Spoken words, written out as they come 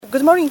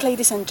Good morning,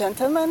 ladies and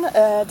gentlemen.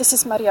 This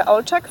is Maria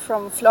Olczak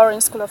from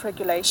Florence School of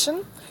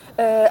Regulation.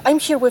 I'm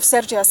here with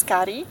Sergio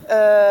Ascari,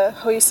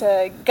 who is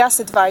a gas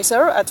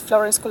advisor at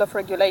Florence School of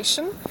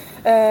Regulation.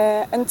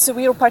 And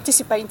we are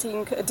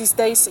participating these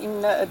days in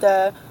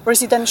the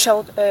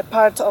residential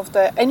part of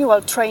the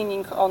annual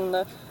training on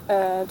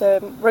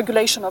the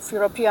regulation of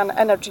European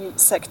energy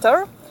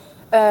sector.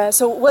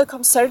 So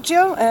welcome,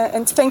 Sergio,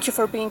 and thank you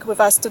for being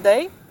with us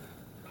today.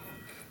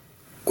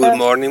 Good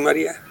morning,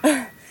 Maria.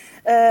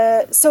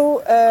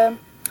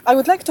 I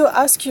would like to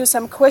ask you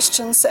some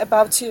questions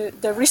about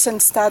the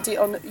recent study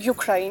on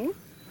Ukraine.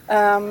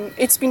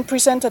 It's been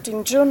presented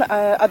in June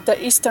at the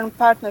Eastern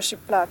Partnership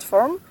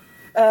Platform.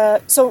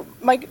 So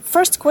my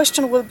first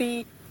question will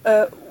be,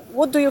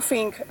 what do you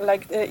think?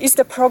 Is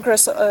the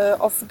progress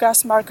of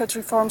gas market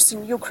reforms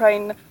in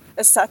Ukraine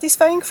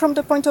satisfying from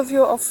the point of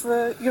view of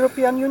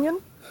European Union?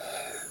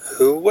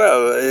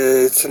 Well,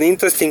 it's an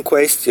interesting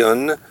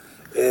question.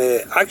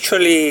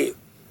 Actually,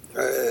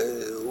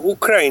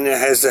 Ukraine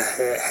has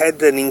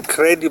had an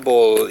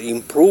incredible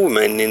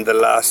improvement in the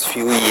last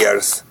few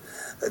years.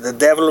 The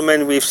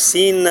development we've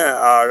seen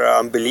are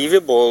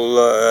unbelievable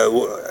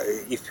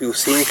if you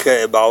think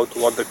about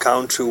what the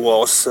country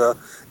was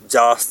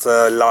just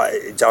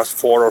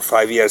 4 or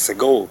 5 years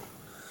ago.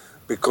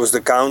 Because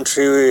the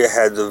country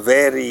had a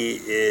very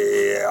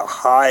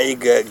high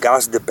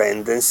gas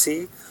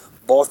dependency,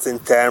 both in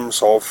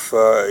terms of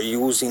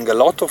using a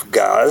lot of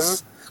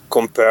gas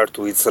compared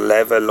to its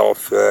level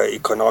of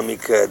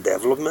economic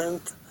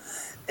development,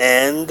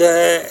 and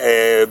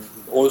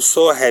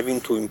also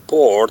having to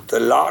import a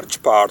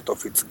large part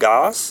of its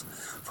gas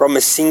from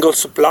a single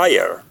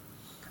supplier.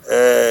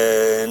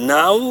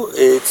 Now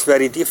it's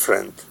very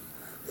different.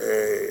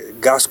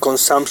 Gas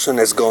consumption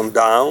has gone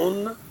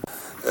down,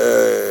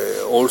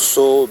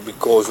 also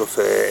because of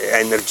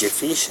energy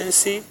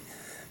efficiency,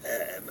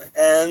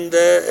 and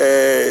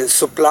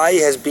supply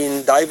has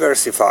been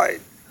diversified.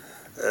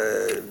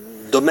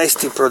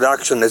 Domestic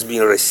production has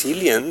been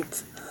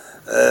resilient,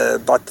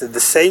 but at the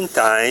same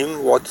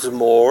time, what is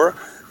more,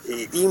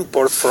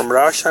 imports from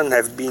Russia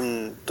have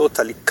been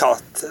totally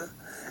cut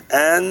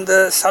and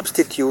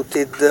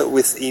substituted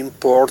with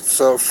imports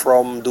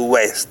from the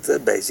West,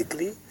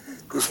 basically.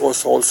 This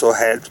was also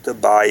helped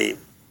by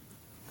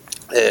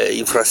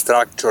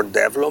infrastructure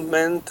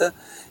development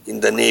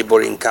in the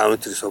neighboring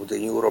countries of the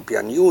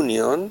European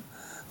Union,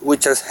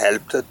 which has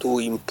helped to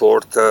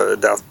import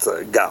that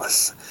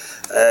gas.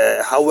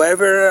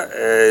 However,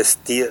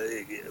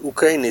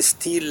 Ukraine is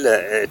still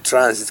a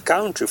transit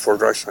country for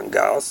Russian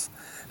gas,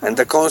 and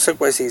the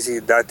consequence is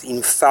that,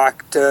 in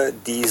fact,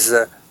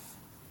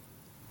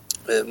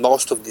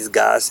 most of this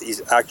gas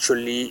is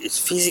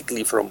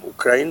physically from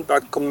Ukraine,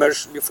 but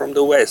commercially from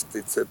the West.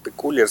 It's a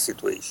peculiar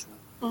situation.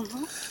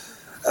 Mm-hmm.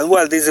 And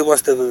well,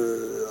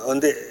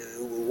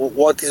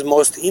 what is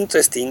most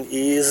interesting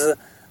is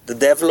the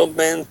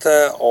development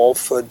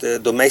of the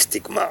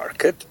domestic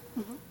market.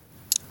 Mm-hmm.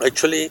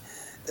 Actually,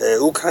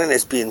 Ukraine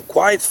has been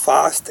quite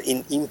fast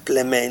in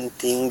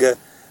implementing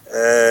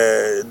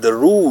the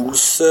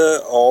rules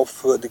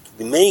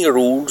the main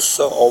rules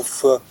of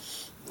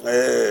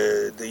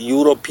the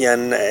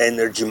European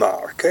energy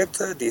market.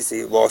 This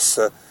was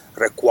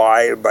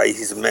required by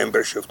his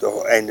membership to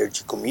the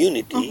energy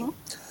community.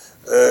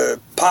 Mm-hmm.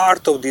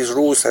 Part of these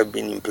rules have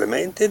been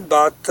implemented,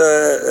 but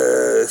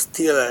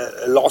still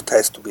a lot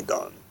has to be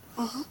done.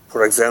 Mm-hmm.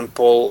 For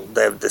example,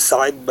 they have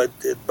decided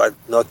but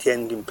not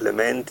yet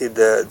implemented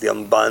the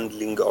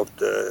unbundling of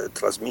the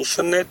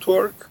transmission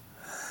network.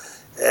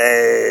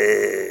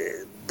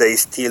 They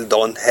still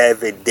don't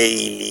have a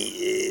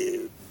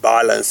daily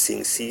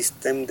balancing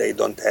system. They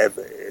don't have,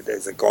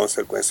 as a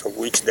consequence of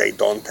which they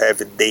don't have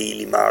a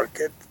daily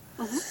market.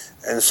 Mm-hmm.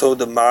 And so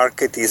the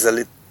market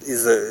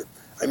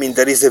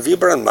there is a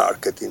vibrant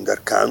market in their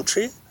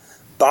country,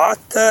 but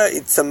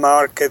it's a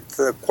market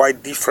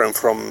quite different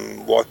from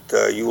what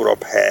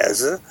Europe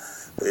has.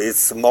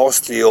 It's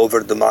mostly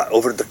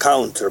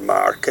over-the-counter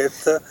market.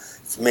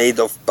 It's made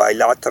of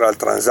bilateral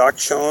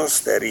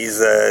transactions. There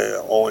is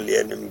only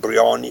an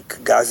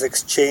embryonic gas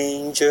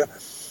exchange,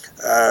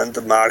 and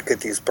the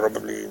market is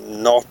probably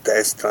not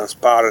as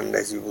transparent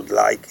as you would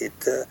like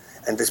it,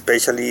 and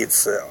especially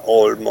it's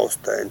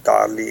almost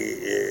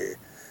entirely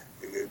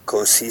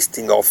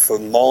consisting of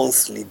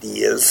monthly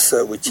deals,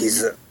 which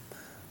is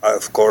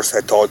of course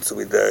at odds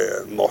with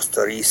the most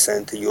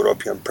recent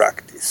European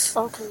practice.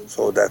 Okay.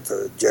 So that's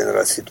a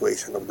general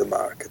situation of the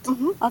market.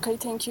 Mm-hmm. Okay,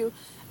 thank you.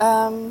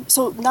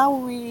 So now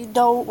we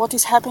know what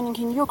is happening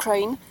in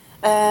Ukraine,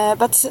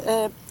 but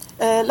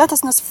let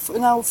us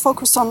now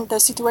focus on the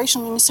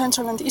situation in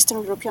Central and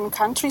Eastern European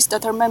countries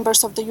that are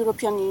members of the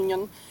European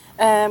Union.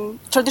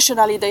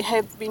 Traditionally, they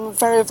have been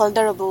very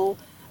vulnerable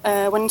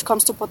when it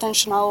comes to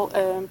potential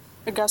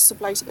gas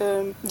supply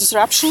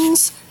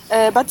disruptions.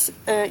 But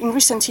in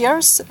recent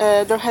years,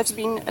 there has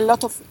been a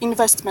lot of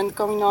investment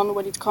going on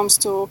when it comes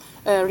to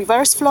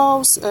reverse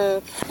flows,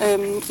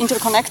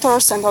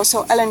 interconnectors, and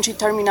also LNG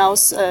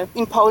terminals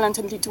in Poland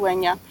and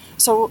Lithuania.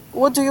 So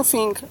what do you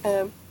think,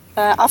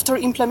 after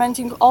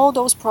implementing all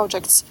those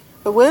projects,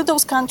 will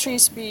those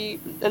countries be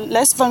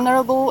less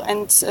vulnerable,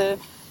 and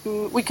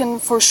we can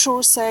for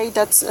sure say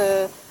that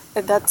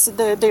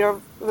they are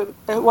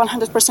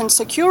 100%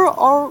 secure,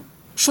 or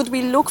should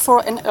we look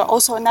for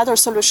also another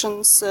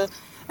solutions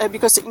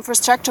because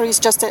infrastructure is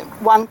just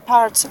one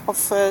part of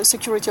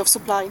security of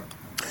supply?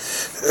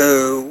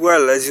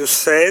 Well, as you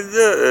said,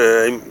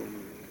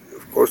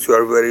 of course you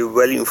are very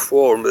well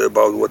informed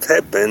about what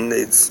happened.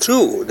 It's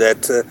true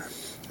that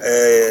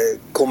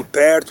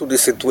compared to the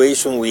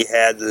situation we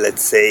had,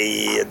 let's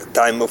say, at the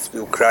time of the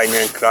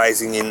Ukrainian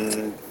crisis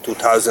in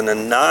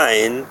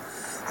 2009,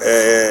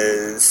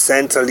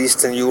 Central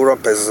Eastern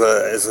Europe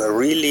has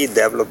really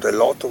developed a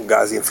lot of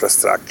gas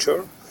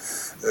infrastructure.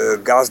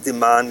 Gas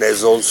demand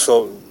has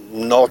also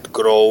not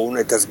grown.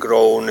 It has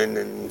grown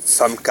in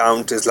some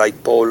countries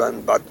like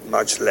Poland, but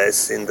much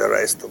less in the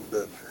rest of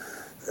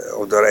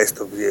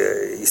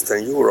the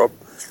Eastern Europe.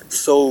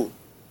 So,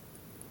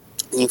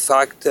 in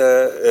fact,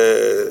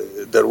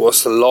 there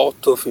was a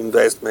lot of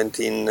investment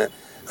in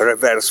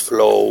reverse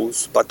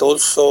flows, but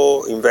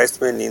also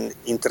investment in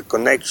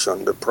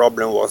interconnection. The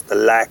problem was the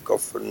lack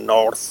of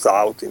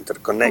north-south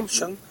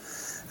interconnection.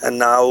 Mm-hmm. And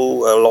now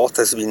a lot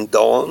has been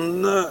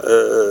done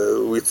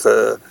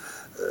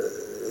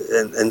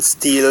and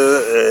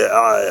still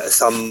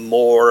some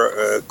more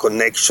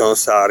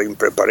connections are in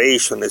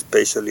preparation,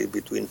 especially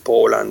between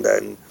Poland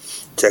and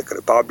Czech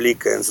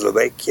Republic and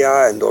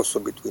Slovakia, and also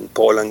between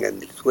Poland and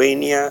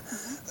Lithuania.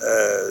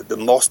 Mm-hmm. The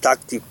most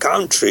active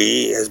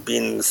country has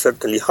been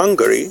certainly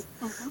Hungary,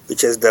 mm-hmm.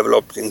 which has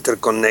developed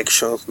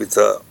interconnections with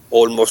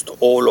almost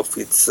all of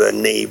its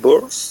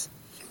neighbors.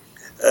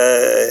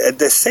 At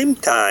the same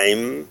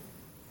time,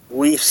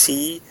 we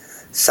see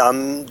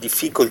some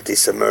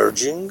difficulties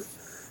emerging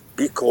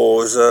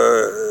because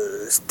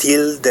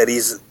still there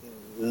is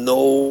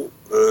no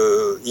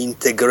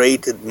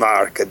integrated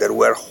market. There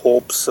were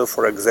hopes,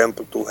 for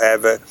example, to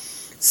have a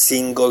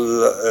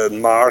single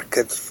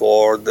market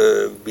for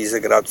the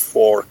Visegrad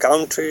 4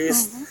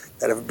 countries. Mm-hmm.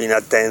 There have been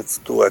attempts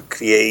to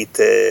create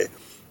a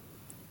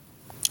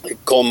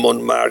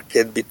common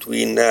market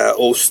between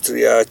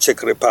Austria,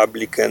 Czech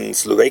Republic and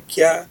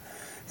Slovakia.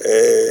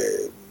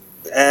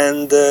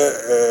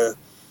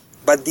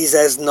 But this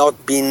has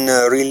not been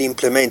really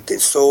implemented.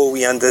 So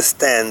we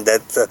understand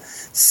that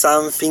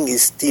something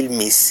is still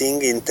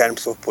missing in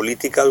terms of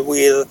political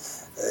will.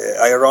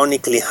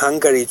 Ironically,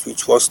 Hungary,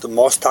 which was the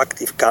most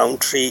active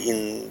country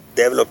in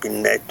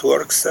developing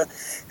networks,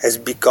 has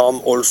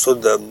become also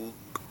the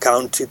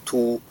country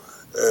to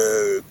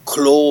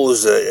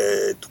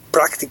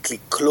practically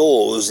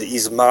close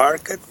its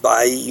market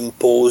by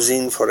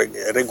imposing for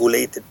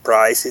regulated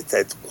prices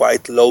at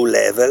quite low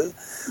level,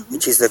 mm-hmm.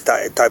 which is the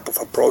type of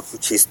approach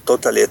which is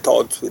totally at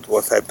odds with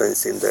what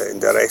happens in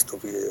the rest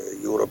of the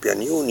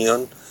European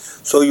Union.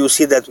 So you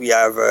see that we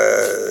have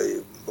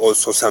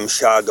also some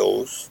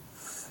shadows.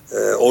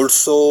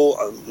 Also,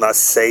 I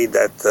must say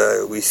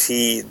that we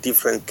see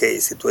different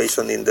case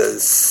situation in the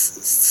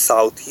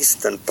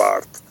southeastern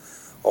part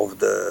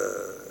of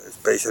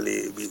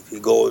especially if we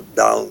go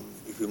down,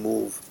 if we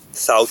move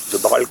south to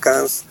the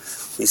Balkans,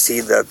 we see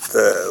that,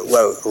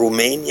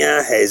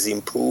 Romania has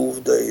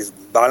improved its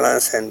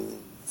balance and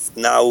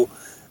now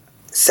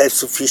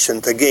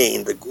self-sufficient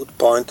again. The good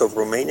point of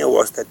Romania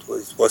was that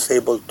it was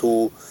able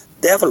to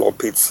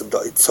develop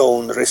its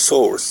own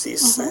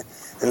resources,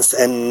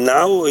 mm-hmm. and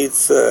now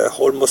it's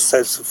almost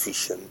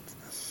self-sufficient.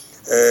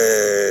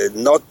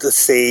 Not the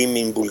same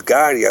in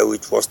Bulgaria,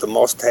 which was the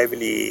most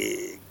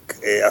heavily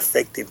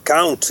affected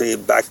country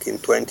back in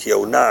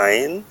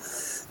 2009,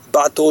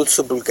 but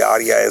also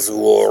Bulgaria has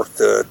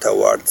worked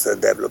towards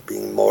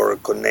developing more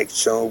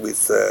connection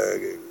with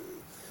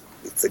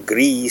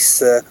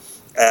Greece,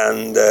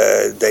 and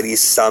there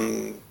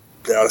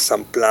are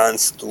some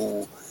plans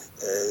to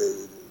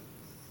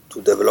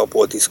develop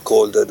what is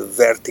called the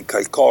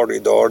vertical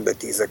corridor,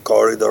 that is a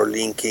corridor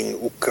linking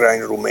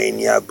Ukraine,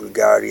 Romania,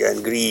 Bulgaria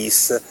and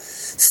Greece.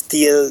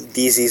 Still,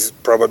 this is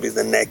probably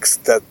the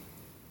next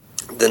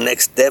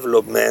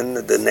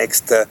development, the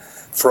next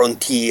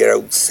frontier, I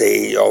would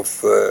say,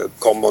 of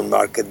common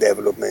market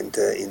development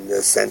in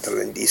the Central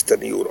and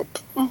Eastern Europe.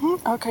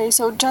 Mm-hmm. Okay,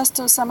 so just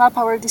to sum up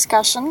our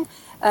discussion,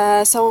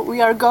 so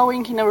we are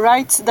going in the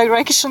right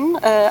direction,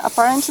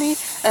 apparently,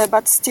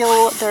 but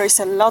still there is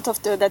a lot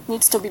that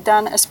needs to be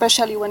done,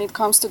 especially when it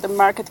comes to the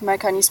market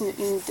mechanism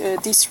in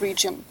this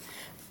region.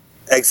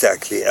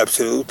 Exactly,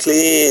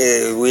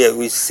 absolutely.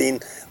 We've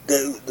seen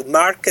the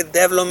market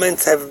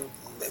developments have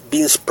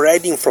been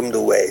spreading from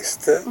the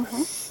West,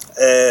 mm-hmm.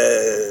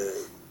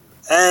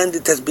 And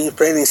it has been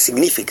spreading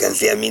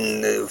significantly. I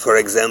mean, for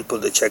example,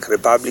 the Czech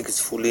Republic is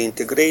fully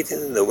integrated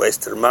in the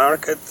Western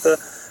market,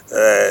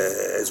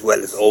 as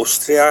well as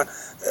Austria,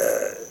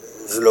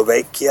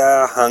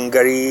 Slovakia,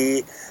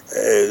 Hungary,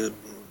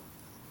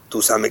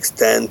 to some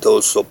extent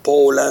also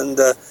Poland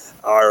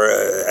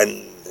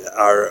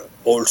are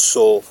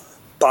also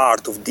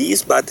part of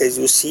this. But as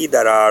you see,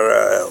 there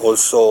are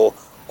also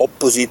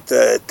opposite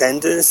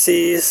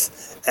tendencies,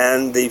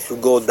 and if you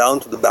go down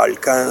to the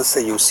Balkans,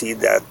 you see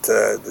that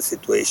the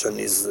situation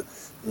is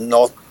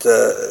not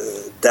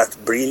that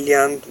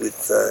brilliant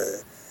with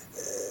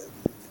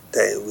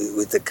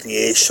the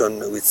creation,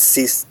 with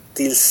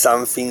still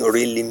something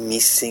really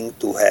missing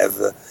to have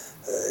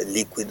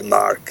liquid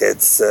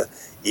markets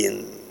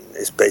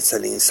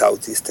especially in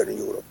southeastern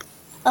Europe.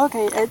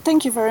 Okay,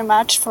 thank you very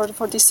much for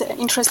this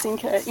interesting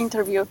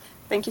interview.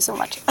 Thank you so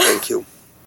much. Thank you.